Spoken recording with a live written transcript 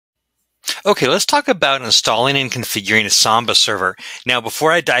Okay, let's talk about installing and configuring a Samba server. Now,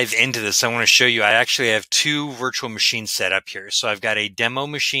 before I dive into this, I want to show you I actually have two virtual machines set up here. So I've got a demo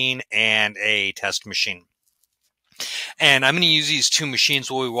machine and a test machine. And I'm going to use these two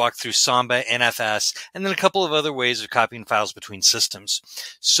machines while we walk through Samba, NFS, and then a couple of other ways of copying files between systems.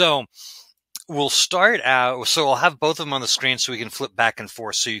 So we'll start out, so I'll have both of them on the screen so we can flip back and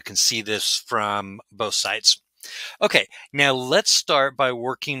forth so you can see this from both sides. Okay, now let's start by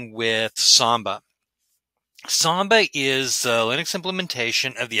working with Samba. Samba is the Linux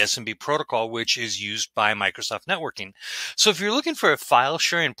implementation of the SMB protocol, which is used by Microsoft Networking. So if you're looking for a file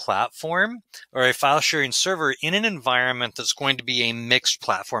sharing platform or a file sharing server in an environment that's going to be a mixed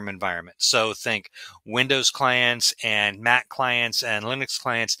platform environment, so think Windows clients and Mac clients and Linux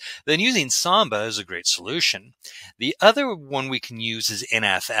clients, then using Samba is a great solution. The other one we can use is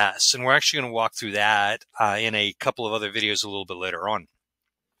NFS, and we're actually going to walk through that in a couple of other videos a little bit later on.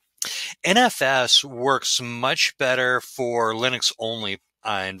 NFS works much better for Linux only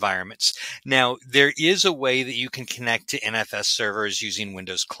environments. Now, there is a way that you can connect to NFS servers using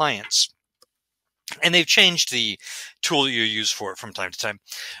Windows clients. And they've changed the tool that you use for it from time to time.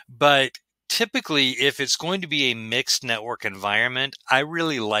 But typically, if it's going to be a mixed network environment, I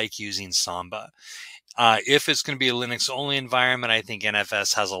really like using Samba. If it's going to be a Linux-only environment, I think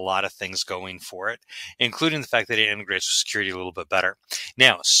NFS has a lot of things going for it, including the fact that it integrates with security a little bit better.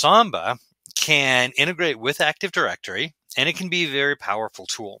 Now, Samba can integrate with Active Directory, and it can be a very powerful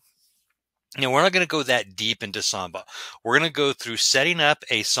tool. Now, we're not going to go that deep into Samba. We're going to go through setting up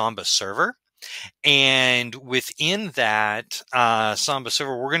a Samba server, and within that Samba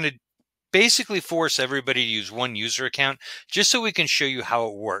server, we're going to basically force everybody to use one user account just so we can show you how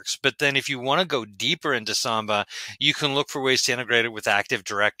it works. But then if you want to go deeper into Samba, you can look for ways to integrate it with Active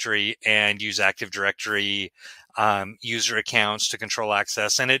Directory and use Active Directory user accounts to control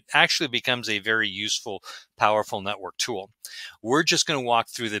access. And it actually becomes a very useful, powerful network tool. We're just going to walk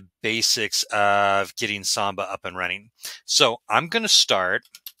through the basics of getting Samba up and running. So I'm going to start.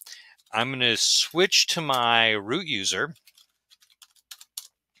 I'm going to switch to my root user.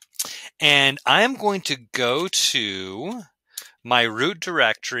 And I'm going to go to my root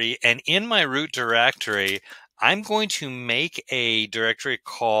directory, and in my root directory, I'm going to make a directory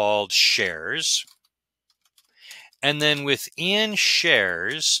called shares. And then within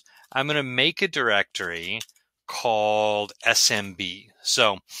shares, I'm going to make a directory called SMB.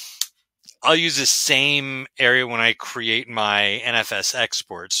 So I'll use the same area when I create my NFS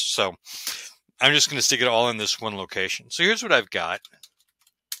exports. So I'm just going to stick it all in this one location. So here's what I've got.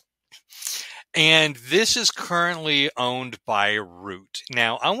 And this is currently owned by root.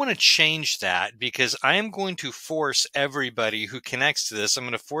 Now, I want to change that because I am going to force everybody who connects to this. I'm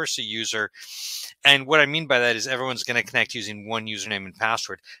going to force a user. And what I mean by that is everyone's going to connect using one username and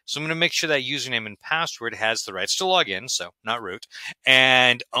password. So I'm going to make sure that username and password has the rights to log in, so not root,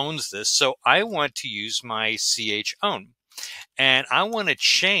 and owns this. So I want to use my chown. And I want to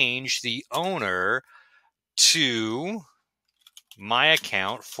change the owner to my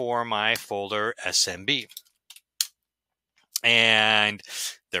account for my folder SMB. And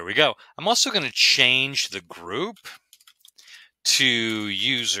there we go. I'm also going to change the group to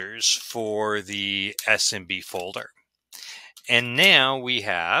users for the SMB folder. And now we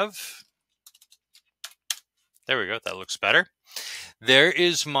have, there we go, that looks better. There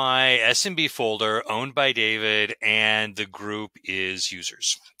is my SMB folder owned by David, and the group is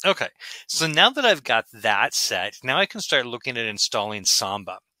users. Okay, so now that I've got that set, now I can start looking at installing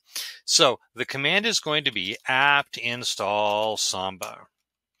Samba. So the command is going to be apt install Samba.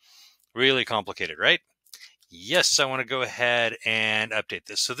 Really complicated, right? Yes, I want to go ahead and update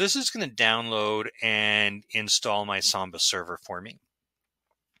this. So this is going to download and install my Samba server for me.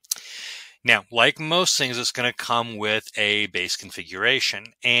 Now, like most things, it's going to come with a base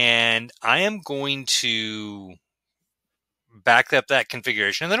configuration, and I am going to back up that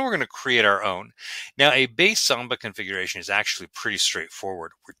configuration, and then we're going to create our own. Now, a base Samba configuration is actually pretty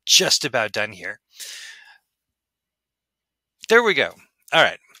straightforward. We're just about done here. There we go. All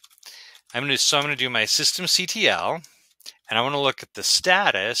right. I'm going to do my systemctl, and I want to look at the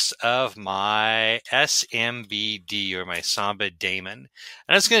status of my SMBD, or my Samba daemon.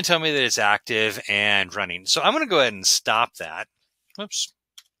 And it's going to tell me that it's active and running. So I'm going to go ahead and stop that. Whoops.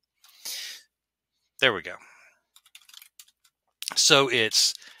 There we go. So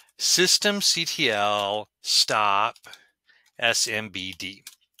it's systemctl stop SMBD.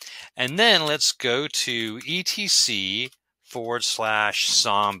 And then let's go to etc/Samba.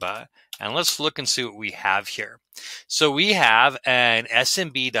 And let's look and see what we have here. So we have an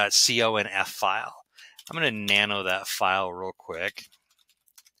smb.conf file. I'm going to nano that file real quick.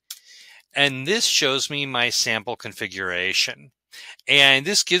 And this shows me my sample configuration. And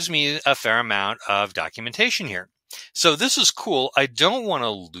this gives me a fair amount of documentation here. So this is cool. I don't want to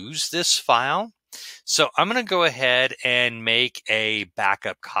lose this file. So I'm going to go ahead and make a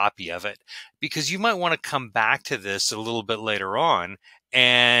backup copy of it, because you might want to come back to this a little bit later on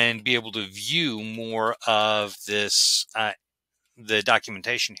and be able to view more of this, the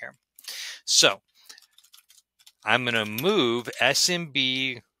documentation here. So I'm going to move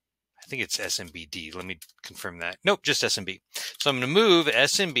SMB, I think it's SMBD. Let me confirm that. Nope, just SMB. So I'm going to move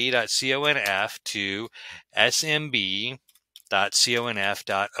smb.conf to smb.conf.org.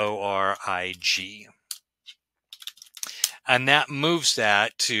 And that moves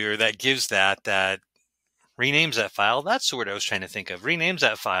that to, or that gives that renames that file. That's the word I was trying to think of. Renames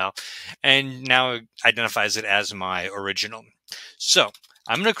that file and now identifies it as my original. So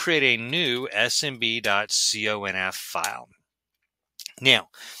I'm going to create a new smb.conf file. Now,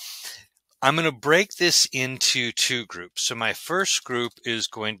 I'm going to break this into two groups. So my first group is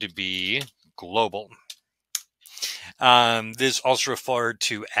going to be global. This is also referred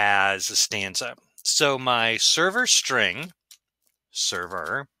to as a stanza. So my server string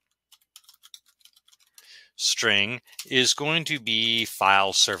is going to be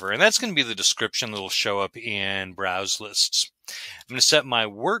file server, and that's going to be the description that will show up in browse lists. I'm going to set my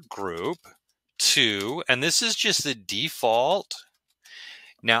work group to, and this is just the default.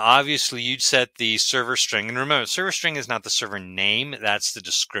 Now, obviously, you'd set the server string, and remember, server string is not the server name, that's the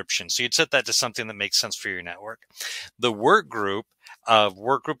description. So you'd set that to something that makes sense for your network. The work group,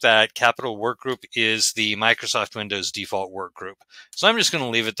 that capital work group, is the Microsoft Windows default work group. So I'm just going to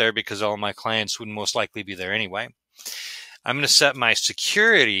leave it there because all my clients would most likely be there anyway. I'm going to set my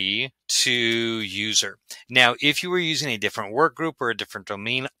security to user. Now, if you were using a different work group or a different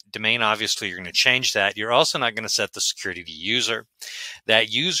domain, obviously you're going to change that. You're also not going to set the security to user.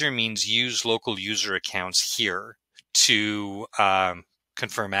 That user means use local user accounts here to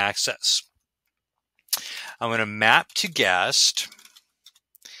confirm access. I'm going to map to guest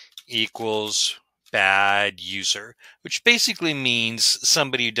equals bad user, which basically means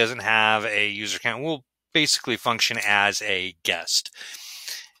somebody who doesn't have a user account will basically function as a guest.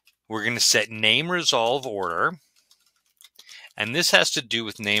 We're going to set name resolve order, and this has to do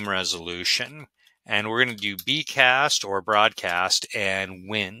with name resolution. And we're going to do bcast or broadcast and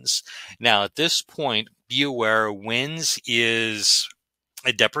wins. Now, at this point, be aware wins is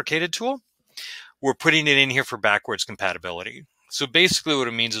a deprecated tool. We're putting it in here for backwards compatibility. So basically what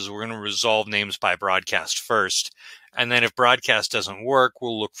it means is we're going to resolve names by broadcast first. And then if broadcast doesn't work,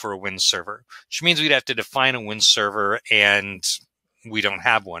 we'll look for a win server, which means we'd have to define a win server, and we don't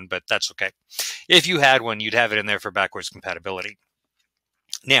have one, but that's okay. If you had one, you'd have it in there for backwards compatibility.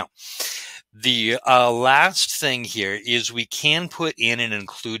 Now, the last thing here is we can put in an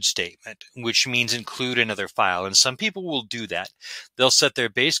include statement, which means include another file. And some people will do that. They'll set their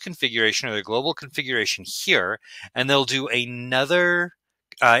base configuration or their global configuration here, and they'll do another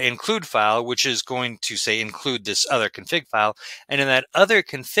include file, which is going to say include this other config file. And in that other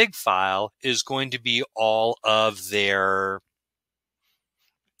config file is going to be all of their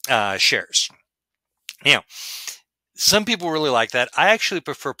shares. Now, some people really like that. I actually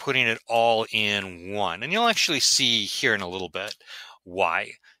prefer putting it all in one. And you'll actually see here in a little bit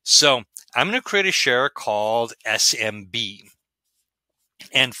why. So I'm going to create a share called SMB.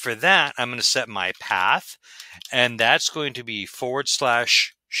 And for that, I'm going to set my path. And that's going to be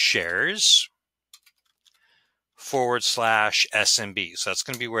 /shares/SMB. So that's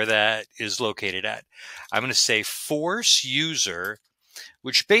going to be where that is located at. I'm going to say force user,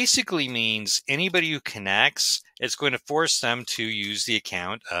 which basically means anybody who connects, it's going to force them to use the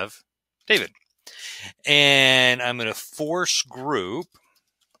account of David. And I'm going to force group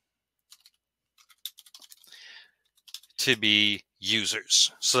to be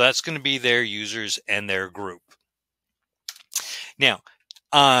users. So that's going to be their users and their group. Now,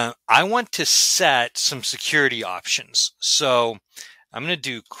 I want to set some security options. So I'm going to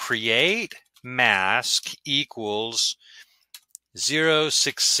do create mask equals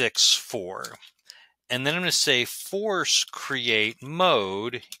 0664. And then I'm going to say force create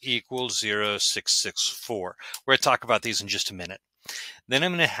mode equals 0664. We're going to talk about these in just a minute. Then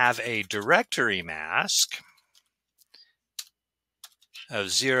I'm going to have a directory mask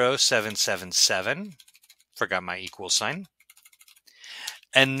of 0777. Forgot my equal sign.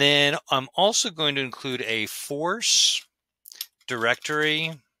 And then I'm also going to include a force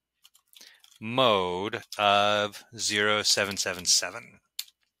directory mode of 0777.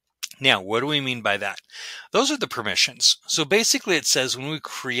 Now, what do we mean by that? Those are the permissions. So basically it says when we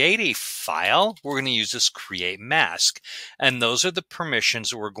create a file, we're going to use this create mask. And those are the permissions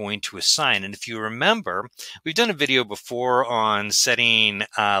that we're going to assign. And if you remember, we've done a video before on setting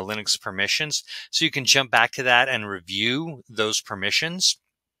Linux permissions. So you can jump back to that and review those permissions.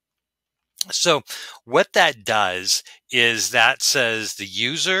 So what that does is that says the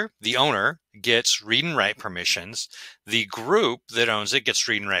user, the owner, gets read and write permissions. The group that owns it gets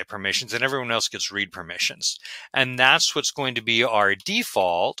read and write permissions, and everyone else gets read permissions. And that's what's going to be our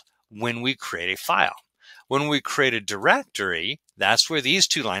default when we create a file. When we create a directory, that's where these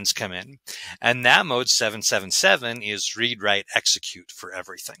two lines come in. And that mode 777 is read, write, execute for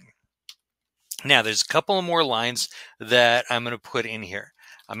everything. Now, there's a couple of more lines that I'm going to put in here.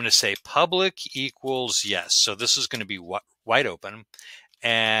 I'm going to say public equals yes. So this is going to be wide open,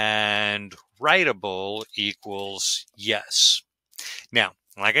 and writable equals yes. Now,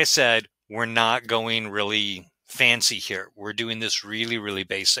 like I said, we're not going really fancy here. We're doing this really, really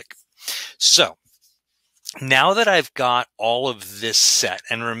basic. So now that I've got all of this set,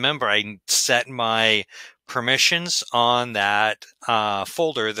 and remember, I set my permissions on that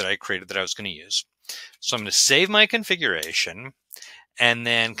folder that I created that I was going to use. So I'm going to save my configuration and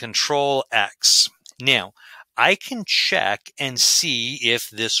then Control X. Now, I can check and see if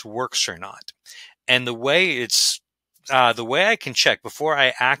this works or not. And the way I can check before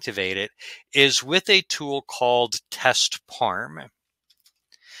I activate it is with a tool called testparm.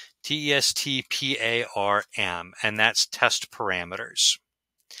 Testparm, and that's test parameters.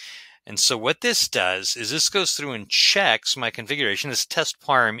 And so what this does is this goes through and checks my configuration. This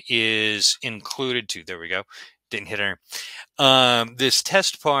testparm is included to, there we go, didn't hit enter. This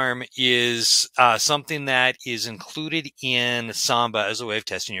testparm is something that is included in Samba as a way of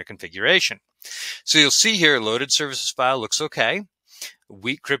testing your configuration. So you'll see here, loaded services file looks okay.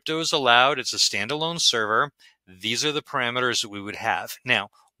 Wheat crypto is allowed. It's a standalone server. These are the parameters that we would have. Now,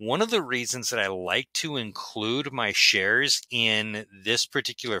 one of the reasons that I like to include my shares in this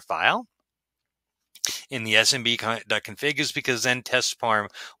particular file in the smb.config is because then testparm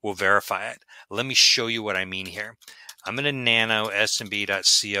will verify it. Let me show you what I mean here. I'm going to nano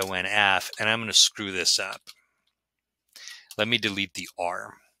smb.conf and I'm going to screw this up. Let me delete the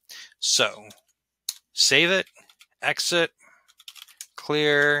R. So save it, exit,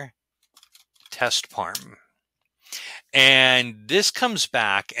 clear, testparm. And this comes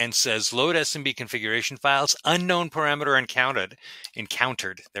back and says load SMB configuration files, unknown parameter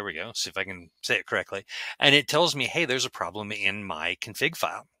encountered. There we go. See if I can say it correctly. And it tells me, hey, there's a problem in my config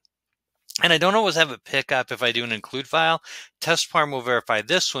file. And I don't always have it pick up if I do an include file. Testparm will verify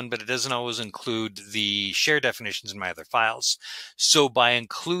this one, but it doesn't always include the share definitions in my other files. So by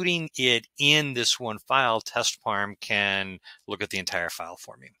including it in this one file, Testparm can look at the entire file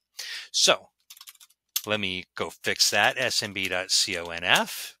for me. So let me go fix that,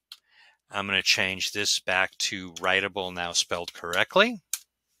 smb.conf. I'm going to change this back to writable, now spelled correctly.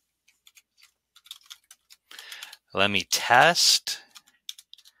 Let me test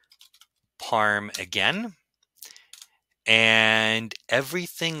parm again. And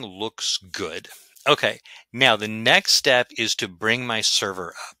everything looks good. Okay, now the next step is to bring my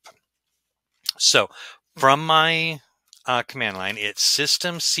server up. So from my command line, it's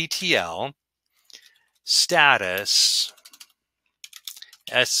systemctl status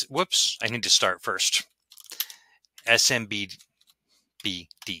whoops, I need to start first. SMBD.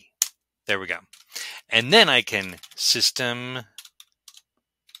 There we go. And then I can systemctl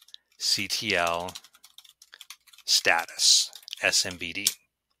status SMBD.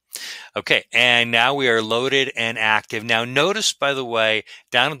 Okay, and now we are loaded and active. Now notice, by the way,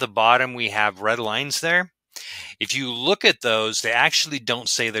 down at the bottom we have red lines there. If you look at those, they actually don't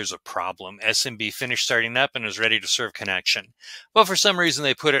say there's a problem. SMB finished starting up and is ready to serve connection. Well, for some reason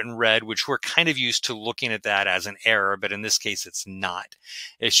they put it in red, which we're kind of used to looking at that as an error, but in this case it's not.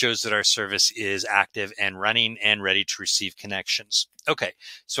 It shows that our service is active and running and ready to receive connections. Okay,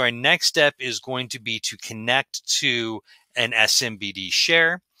 so our next step is going to be to connect to an SMBD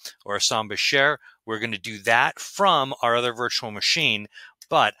share or a Samba share. We're going to do that from our other virtual machine,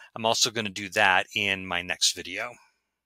 but I'm also going to do that in my next video.